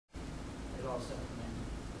simple command.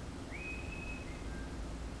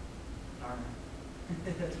 Darn.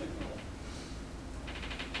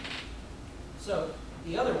 So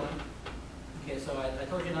the other one, okay, so I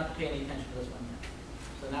told you not to pay any attention to this one yet.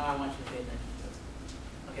 So now I want you to pay attention to it.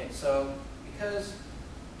 Okay, so because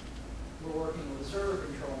we're working with a server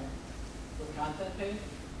control with content pane,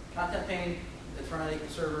 it's run on a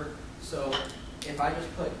server. So if I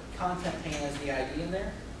just put content pane as the ID in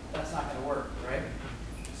there, that's not going to work, right?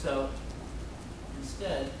 So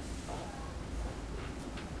instead,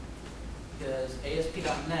 because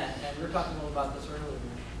ASP.NET, and we were talking a little about this earlier,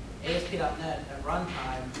 ASP.NET at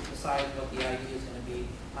runtime decides what the ID is going to be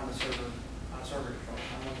on the server, on server control,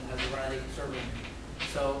 on one that has a run server.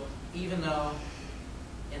 So even though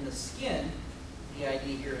in the skin, the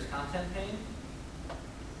ID here is content pane,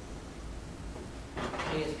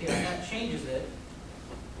 ASP.NET changes it,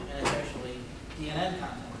 and it's actually DNN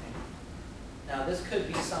content pane. Now this could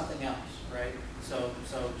be something else, right? So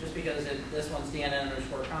just because this one's DNN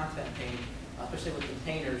underscore content pane, especially with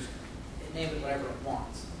containers, it names it whatever it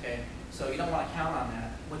wants, okay? So you don't want to count on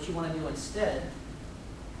that. What you want to do instead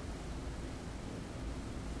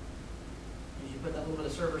is you put that little bit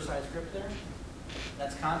of server-side script there.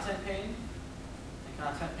 That's content pane, and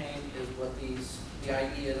content pane is what the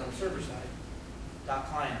ID is on the server side.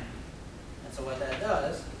 .client. And so what that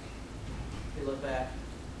does, if you look back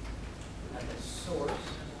at the source,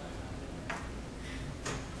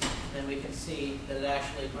 then we can see that it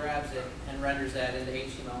actually grabs it and renders that into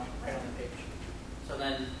HTML right on the page. So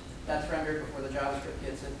then that's rendered before the JavaScript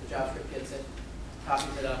gets it. The JavaScript gets it,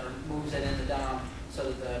 copies it up, or moves it into DOM so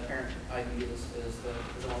that the parent ID is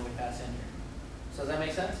the one we pass in here. So does that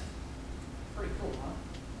make sense? Pretty cool,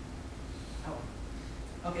 huh?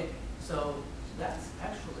 Oh. Okay, so that's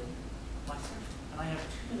actually my section. And I have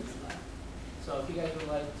 2 minutes left. So if you guys would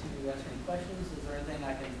like to ask any questions, is there anything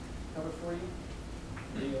I can cover for you?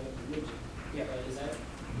 Yeah. Is that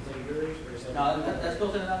yours or is that? No, that's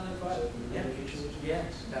built in another file. Yeah.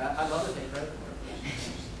 Yeah. I love the thing, right?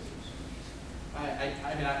 I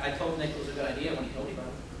mean, I told Nick it was a good idea when he told me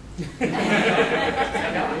about it.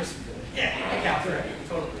 Yeah, it counts, right?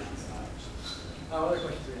 Totally. Other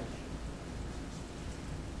questions?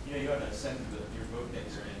 You know, you ought to send your vote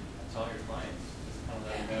dictator in to all your clients. Just kind of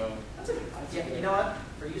let them know. That's a good idea. Yeah, you know what?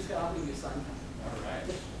 For you, Scott, I'll give you a sign. All right.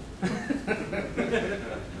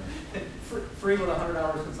 Free with 100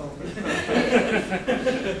 hours consulting. I have a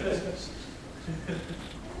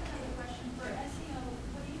question for SEO.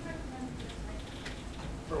 What do you recommend for the site?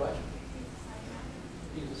 For what?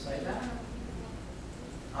 Use Use the sitemap?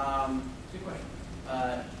 Good question.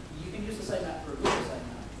 You can use the sitemap for a Google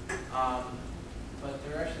sitemap, but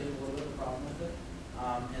there's actually a little bit of a problem with it,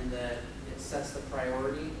 in that it sets the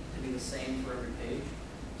priority to be the same for every page.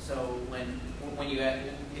 So when you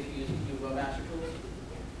if you use webmaster tools,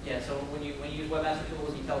 yeah. So when you use webmaster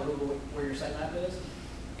tools, you tell Google where your sitemap is.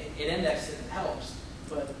 It indexes it, it helps,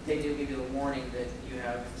 but they do give you the warning that you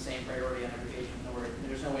have the same priority on every page.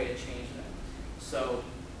 There's no way to change that. So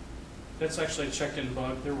That's actually a checked-in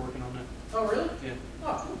bug. They're working on it. oh really? Yeah.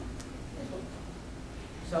 Oh cool.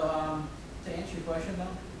 So to answer your question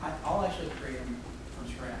though, I'll actually create them from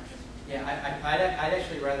scratch. Yeah, I'd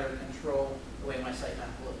actually rather control the way my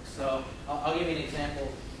sitemap looks. So I'll give you an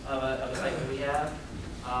example of a site that we have,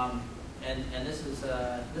 and this is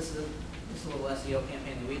a little SEO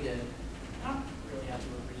campaign that we did. I'm really happy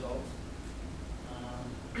with the results.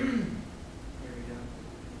 Here we go.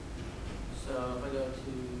 So if I go to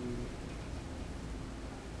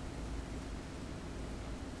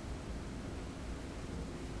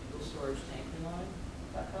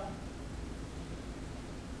storagetankline.com.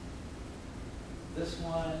 This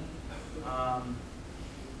one,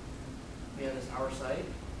 we have this our site,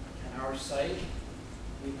 and our site,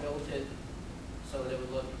 we built it so that it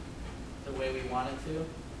would look the way we want it to.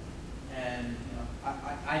 And you know,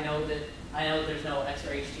 I know that there's no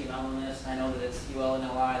extra HTML in this. I know that it's UL and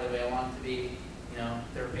LI the way I want it to be. You know,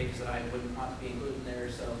 there are pages that I wouldn't want to be included in there.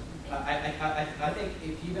 So I think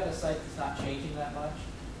if you got a site that's not changing that much,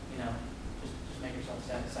 you know, just make yourself a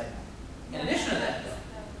site now. In addition to that,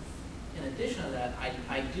 though,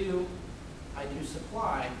 I do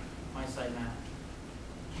supply my sitemap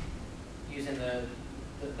using the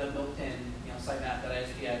built-in sitemap that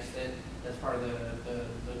ISPX that's part of the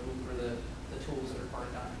tools that are part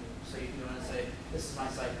of DotNetNuke. So you can go in and say, this is my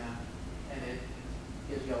sitemap, and it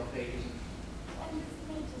gives you all the pages. And this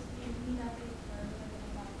may just be me not being for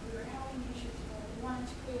everything about we were having issues where we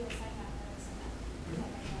wanted to create a sitemap that is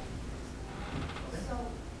So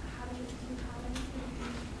how do you have anything?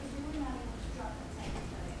 Because we were not able to drop that sitemap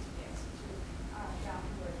that ISPX to down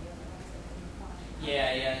where the other ones that we wanted.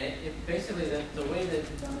 Yeah. And it basically, the way that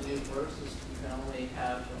DotNetNuke works is you can only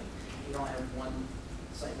have, you don't have one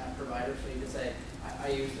sitemap provider, so you can say, I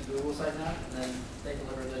use the Google sitemap, and then they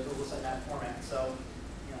deliver the Google sitemap format. So,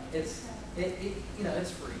 you know,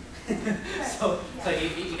 it's free. so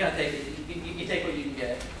you gotta take it. You take what you can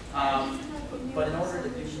get. But in order to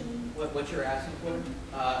do what you're asking for,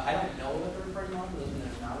 I don't know of a third-party module. Doesn't mean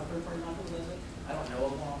there's not a third-party module that does it. I don't know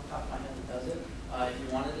of one off the top of my head that does it. If you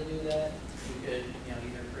wanted to do that, you could,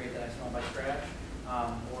 either create that XML by scratch,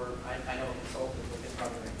 or I know a consultant that could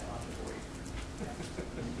probably make that option for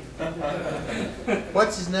you.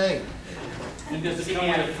 What's his name? And does it come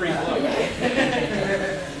with a free book?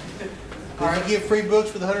 Does he give free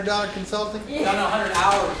books with $100 consulting? No, 100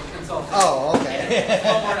 hours of consulting. Oh, okay. Yeah,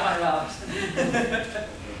 well more than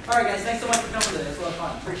 $100. All right, guys, thanks so much for coming today. It's a lot of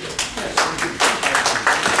fun. Appreciate it.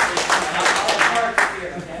 I'll park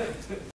here, okay?